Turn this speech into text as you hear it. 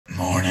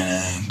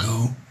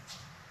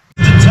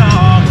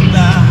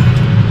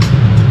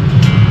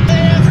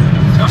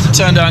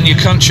turn down your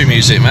country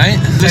music, mate.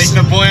 Take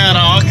the boy out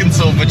of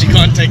Arkansas, but you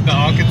can't take the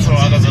Arkansas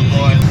out of the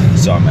boy.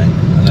 Sorry, mate.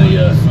 I know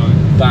you're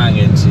bang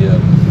into your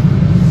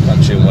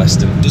country and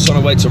western. Just on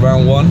our way to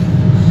round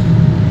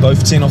 1.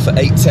 Both teeing off at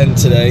 8:10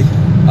 today.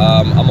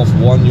 I'm off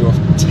 1, you're off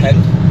 10.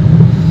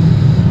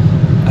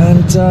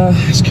 And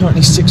it's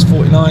currently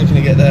 6:49.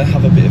 Gonna get there,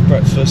 have a bit of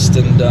breakfast,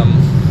 and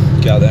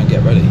get out there and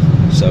get ready.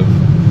 So,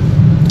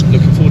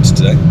 looking forward to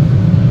today.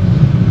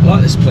 I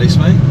like this place,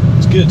 mate.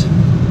 It's good.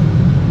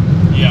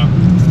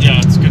 Yeah,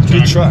 it's a good track.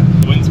 Good track.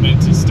 The wind's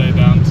meant to stay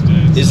down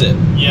today. Is it?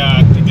 Yeah,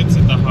 I think it's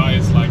at the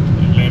highest like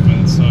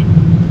 11, so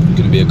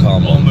Gonna be a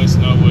calm one. almost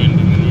no wind,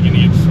 and then we're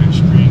gonna get fresh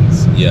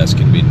greens. Yeah, it's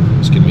gonna be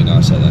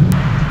nice out there.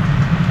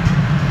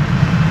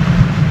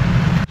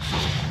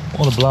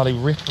 What a bloody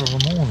ripper of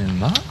a morning,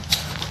 that.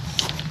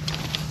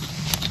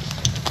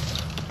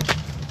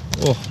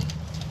 Oh,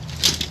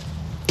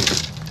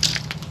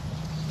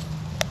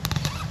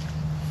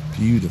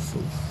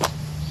 beautiful.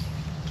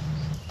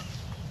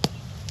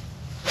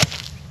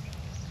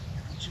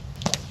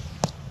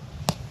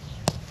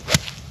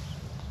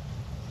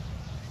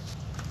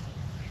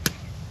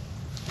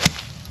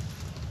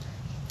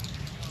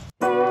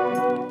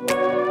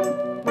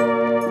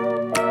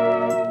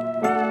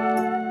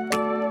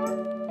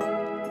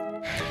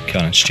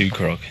 Going Stu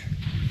Krog,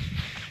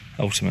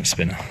 ultimate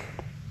spinner.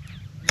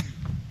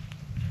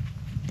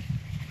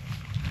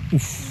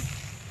 Oof.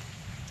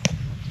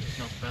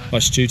 Not bad.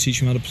 Right, Stu,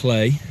 teach him how to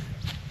play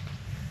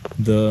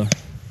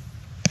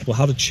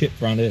how to chip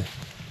around here,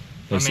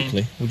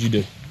 basically. What'd you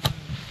do?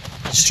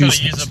 Just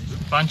gotta use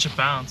a bunch of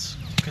bounce,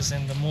 because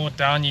then the more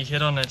down you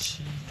hit on it,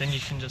 then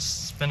you can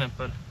just spin it.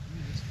 But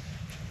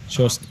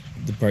show us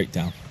the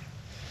breakdown.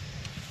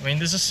 I mean,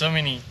 there's just so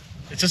many.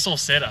 It's just all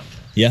set up.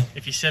 Yeah.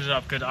 If you set it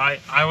up good, I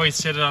always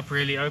set it up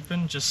really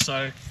open, just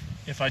so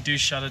if I do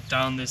shut it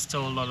down, there's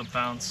still a lot of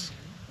bounce.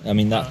 I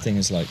mean, that thing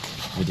is like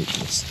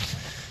ridiculous.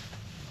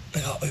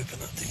 Look how open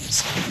that thing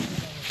is.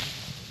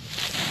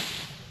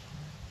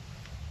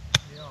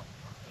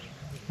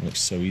 It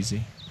looks so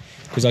easy.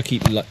 Because I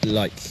keep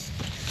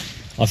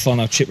I find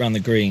I'll chip around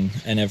the green,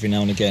 and every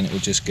now and again it will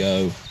just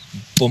go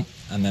boom,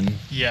 and then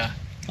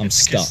I'm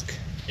stuck.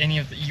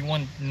 You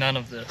want none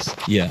of this.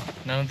 Yeah.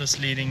 None of this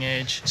leading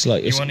edge. It's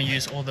like you want to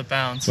use all the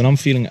bounce. When I'm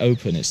feeling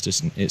open,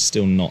 it's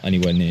still not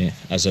anywhere near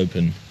as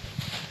open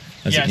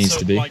as it needs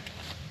to be. Like,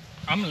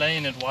 I'm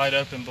laying it wide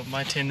open, but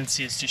my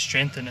tendency is to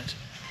strengthen it.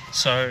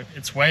 So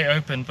it's way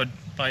open, but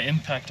by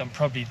impact, I'm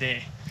probably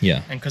there.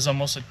 Yeah. And because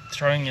I'm also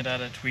throwing it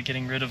at it, we're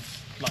getting rid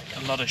of like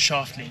a lot of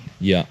shaft lean.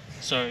 Yeah.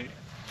 So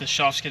the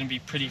shaft's going to be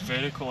pretty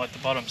vertical at the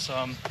bottom. So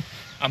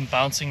I'm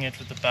bouncing it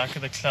with the back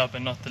of the club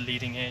and not the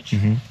leading edge.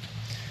 Mm-hmm.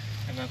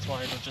 And that's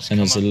why it'll just and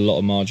come there's out. a lot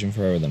of margin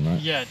for error then, right?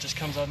 Yeah, it just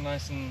comes out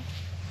nice and...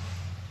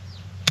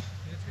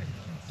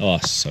 Oh,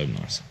 that's so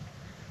nice.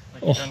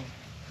 Like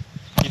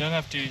you don't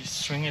have to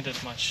swing it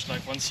as much,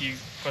 like once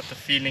you've got the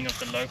feeling of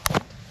the low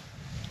point.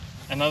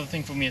 Another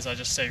thing for me is I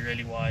just stay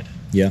really wide.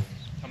 Yeah.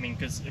 I mean,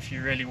 because if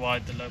you're really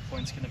wide, the low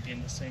point's going to be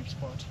in the same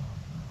spot.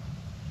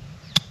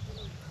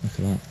 Look at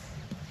that.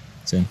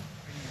 It's in.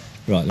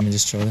 Right, let me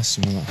just try this.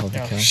 You know, hold the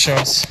camera. Show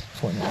us.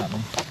 Pointing it at me.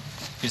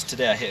 Because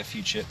today I hit a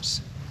few chips.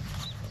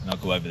 And I'll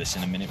go over this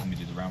in a minute when we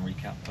do the round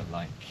recap, but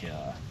like,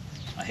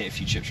 I hit a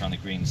few chips around the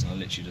greens and I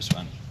literally just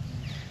went.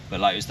 But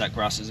like, that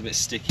grass was a bit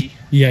sticky.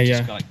 Yeah,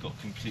 just got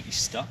completely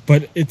stuck.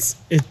 But it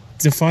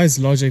defies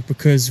logic,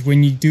 because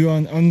when you do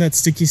on that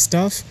sticky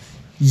stuff,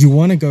 you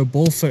want to go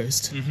ball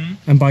first. Mm-hmm.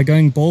 And by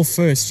going ball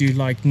first, you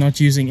like not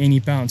using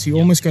any bounce. You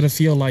almost got to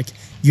feel like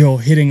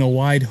you're hitting a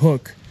wide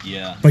hook.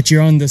 Yeah. But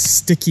you're on the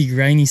sticky,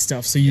 grainy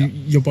stuff, so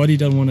your body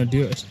doesn't want to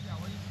do it.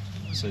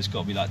 So it's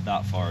got to be like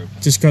that far open.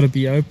 Just got to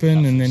be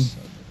open, and then...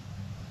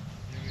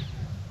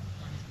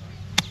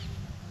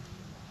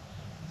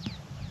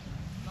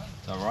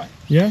 Alright?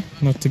 Yeah,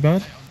 not too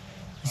bad.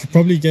 You could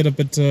probably get a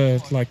bit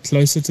like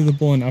closer to the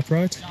ball and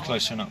upright.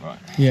 Closer and upright.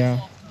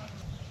 Yeah.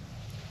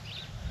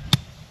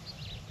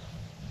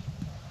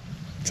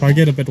 Try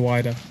get a bit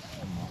wider.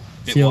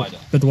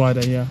 Bit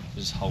wider, yeah.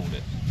 Just hold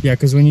it. Yeah,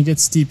 because when you get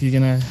steep,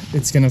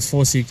 it's gonna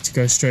force you to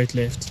go straight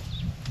left.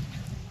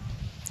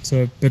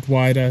 So a bit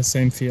wider,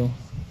 same feel.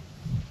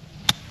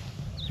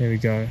 There we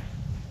go.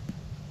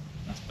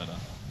 That's better.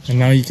 And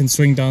now you can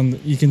swing down.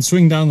 You can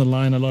swing down the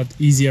line a lot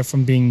easier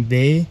from being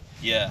there.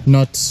 Yeah.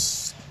 Not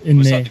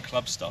in it's there. like the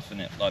club stuff, isn't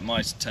it? Like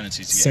my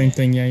tendency to get same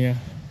thing. Yeah, yeah.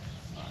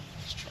 Right,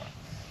 let's try.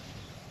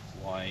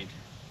 Wide.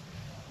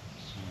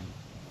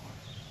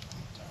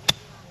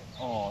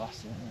 Oh,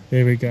 that's it.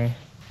 There we go.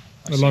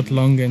 A lot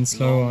longer and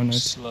slower on it.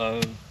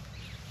 Slow,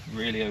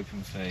 really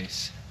open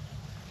face.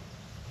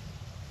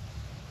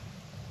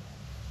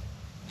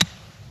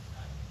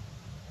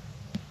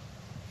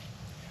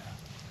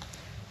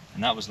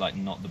 And that was like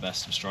not the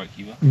best of strike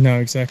either. No,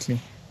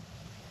 exactly.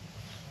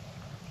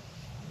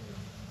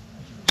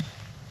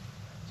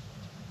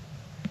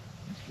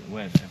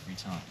 Web every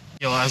time.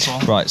 Yeah, as well.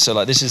 Right, so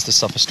like this is the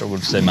stuff I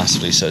struggled today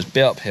massively. So it's a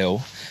bit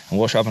uphill, and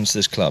watch what happens to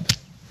this club.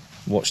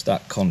 Watch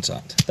that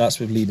contact. That's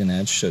with leading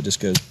edge, so it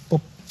just goes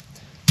pop,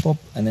 pop,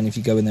 and then if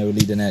you go in there with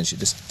leading edge, it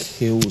just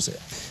kills it.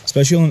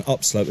 Especially on an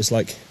upslope, it's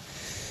like,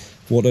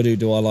 what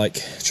do I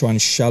like try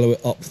and shallow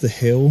it up the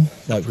hill?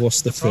 Like,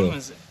 what's the feel? Problem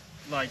is,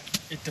 like,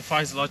 it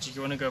defies logic.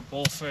 You want to go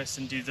ball first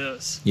and do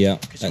this. Yeah.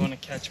 Because you want to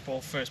catch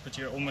ball first, but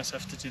you almost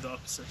have to do the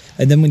opposite.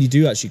 And then when you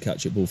do actually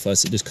catch it ball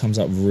first, it just comes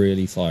out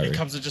really fiery. It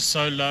comes just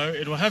so low.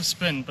 It will have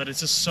spin, but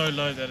it's just so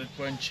low that it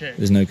won't check.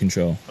 There's no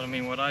control. But I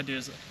mean, what I do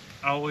is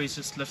I always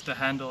just lift the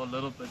handle a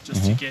little bit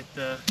just to get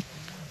the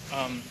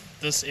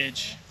this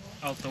edge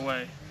out the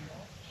way.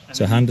 And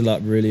So handle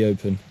up really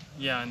open.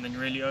 Yeah, and then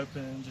really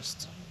open and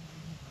just...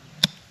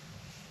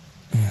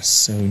 Oh, that's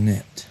so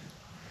nipped.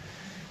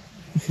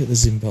 Look at the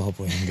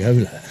Zimbabwe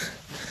Angola.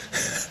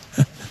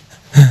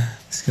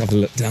 Let's have a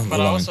look down the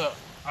line.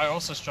 I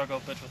also struggle a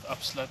bit with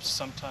upslopes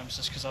sometimes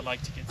just because I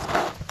like to get...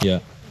 Yeah.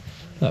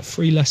 That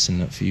free lesson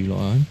look for you,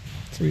 Lion.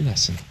 Free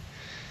lesson.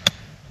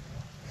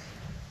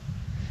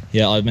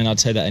 Yeah, I mean, I'd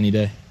say that any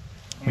day.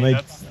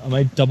 I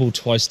made double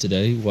twice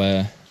today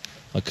where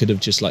I could have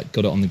just like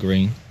got it on the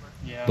green,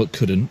 but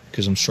couldn't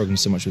because I'm struggling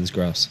so much with this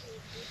grass.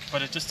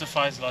 But it just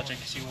defies logic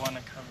because you want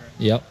to cover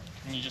it. Yep.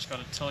 And you just got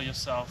to tell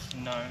yourself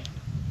no.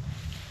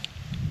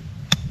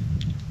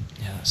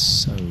 Yeah, that's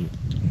so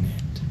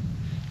nipped.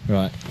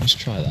 Right, let's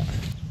try that.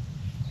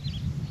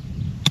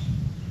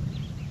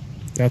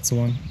 That's the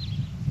one.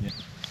 Yeah.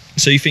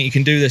 So you think you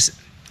can do this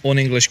on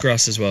English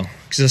grass as well?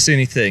 Because that's the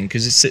only thing,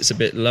 because it sits a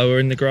bit lower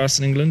in the grass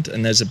in England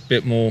and there's a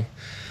bit more,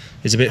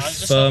 it's a bit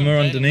firmer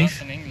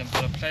underneath. In England,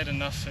 but I played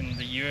enough in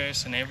the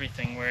US and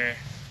everything where,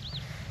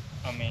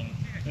 I mean,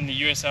 in the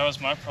US that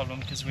was my problem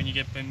because when you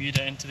get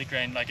Bermuda into the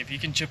grain, like if you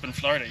can chip in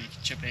Florida, you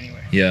can chip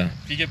anywhere. Yeah.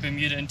 If you get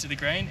Bermuda into the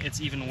grain,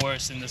 it's even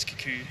worse in this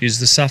cuckoo. Because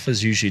the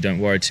Saffers usually don't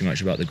worry too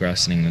much about the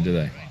grass in England, do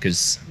they?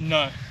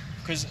 No,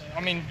 because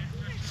I mean,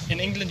 in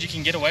England you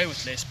can get away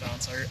with less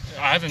bounce.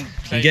 I haven't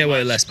played. You get away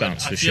much, with less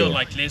bounce for I sure. feel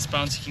like less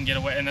bounce you can get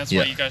away, and that's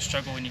why you guys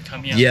struggle when you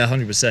come here. Yeah,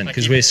 100%.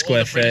 Because we're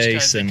square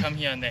face and they come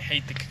here and they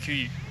hate the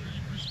cuckoo.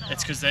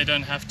 It's because they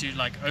don't have to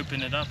like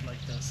open it up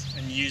like this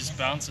and use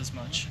bounce as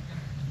much.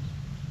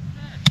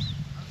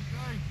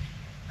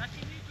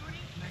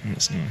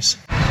 That's nice.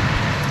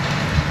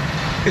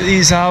 Look at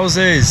these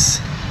houses.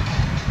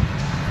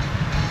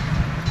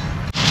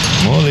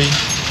 Molly,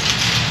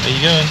 where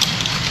you going?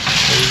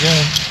 Where you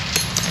going?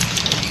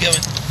 Where you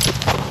going?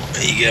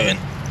 Where you going?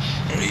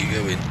 Where you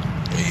going?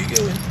 Where you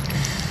going?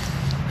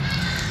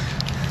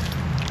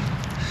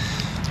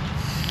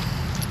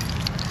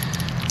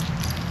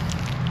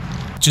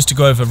 Just to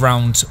go over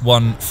round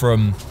one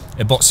from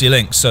Ebotse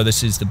Links. So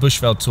this is the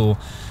Bushveld Tour,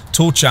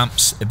 Tour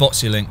Champs,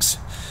 Ebotse Links.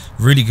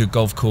 Really good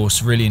golf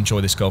course, really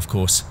enjoy this golf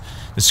course.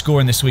 The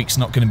scoring this week's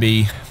not going to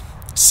be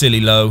silly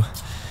low.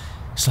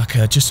 It's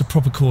like just a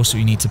proper course that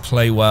you need to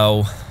play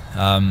well.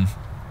 Can't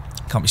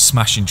be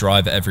smashing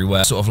driver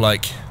everywhere. Sort of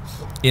like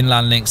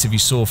inland links, if you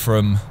saw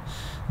from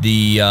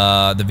the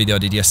video I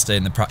did yesterday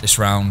in the practice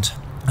round.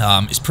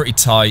 It's pretty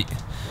tight,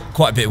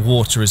 quite a bit of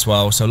water as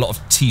well, so a lot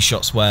of tee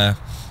shots where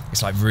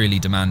it's like really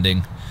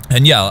demanding.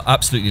 And yeah, I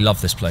absolutely love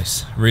this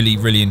place.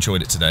 Really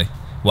enjoyed it today.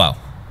 Wow,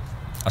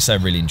 I say I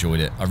really enjoyed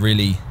it. I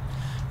really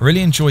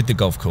enjoyed the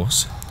golf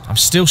course. I'm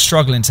still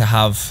struggling to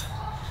have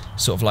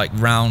sort of like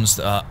rounds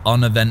that are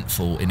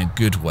uneventful in a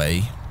good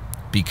way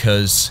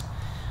because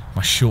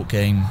my short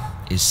game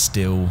is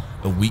still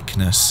a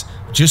weakness.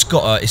 It's just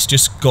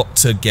got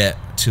to get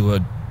to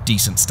a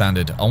decent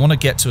standard. I want to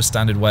get to a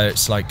standard where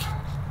it's like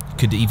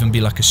could even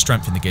be like a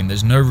strength in the game.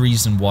 There's no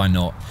reason why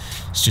not.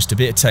 It's just a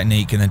bit of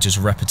technique and then just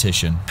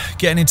repetition.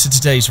 Getting into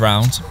today's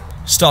round,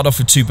 started off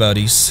with 2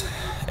 birdies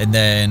and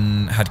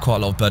then had quite a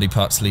lot of birdie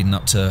putts leading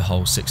up to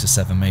hole 6 or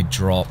 7, made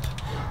drop,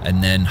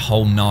 and then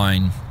hole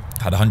 9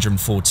 had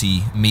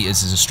 140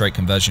 meters as a straight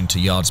conversion to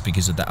yards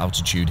because of the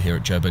altitude here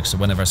at Joburg. So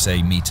whenever I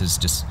say meters,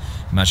 just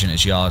imagine it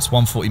as yards.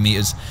 140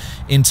 meters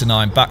into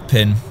 9, back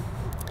pin,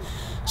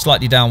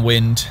 slightly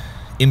downwind,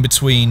 in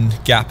between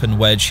gap and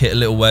wedge, hit a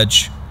little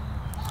wedge,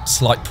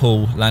 slight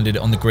pull, landed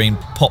it on the green,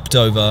 popped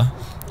over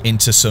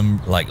into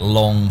some like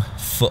long,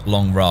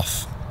 foot-long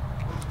rough.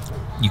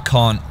 You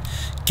can't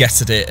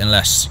get at it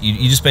unless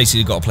you just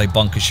basically got to play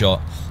bunker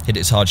shot, hit it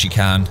as hard as you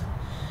can.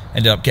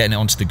 Ended up getting it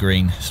onto the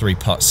green, 3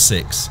 putts,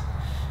 6.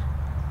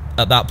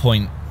 At that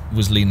point,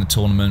 was leading the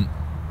tournament,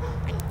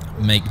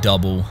 make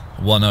double,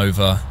 1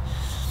 over.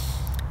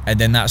 And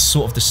then that's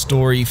sort of the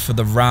story for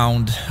the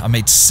round. I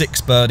made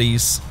 6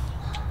 birdies,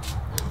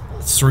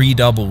 3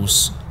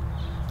 doubles,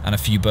 and a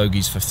few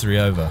bogeys for 3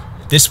 over.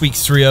 This week,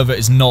 3 over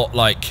is not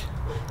like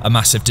a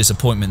massive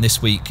disappointment.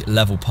 This week,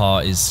 level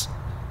par is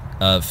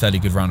a fairly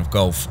good round of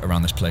golf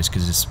around this place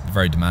because it's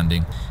very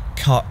demanding.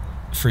 Cut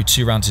through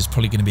 2 rounds is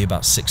probably going to be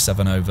about 6,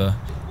 7 over.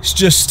 It's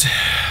just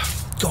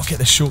got to get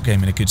the short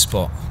game in a good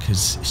spot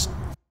because it's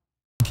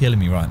killing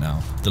me right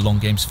now. The long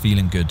game's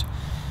feeling good.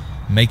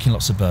 Making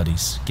lots of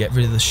birdies, get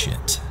rid of the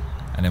shit,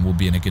 and then we'll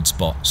be in a good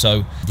spot.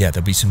 So yeah,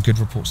 there'll be some good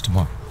reports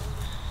tomorrow.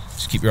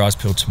 Just keep your eyes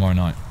peeled tomorrow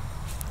night.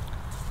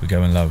 We're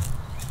going low.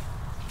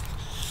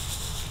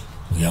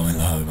 We're going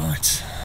low, mate.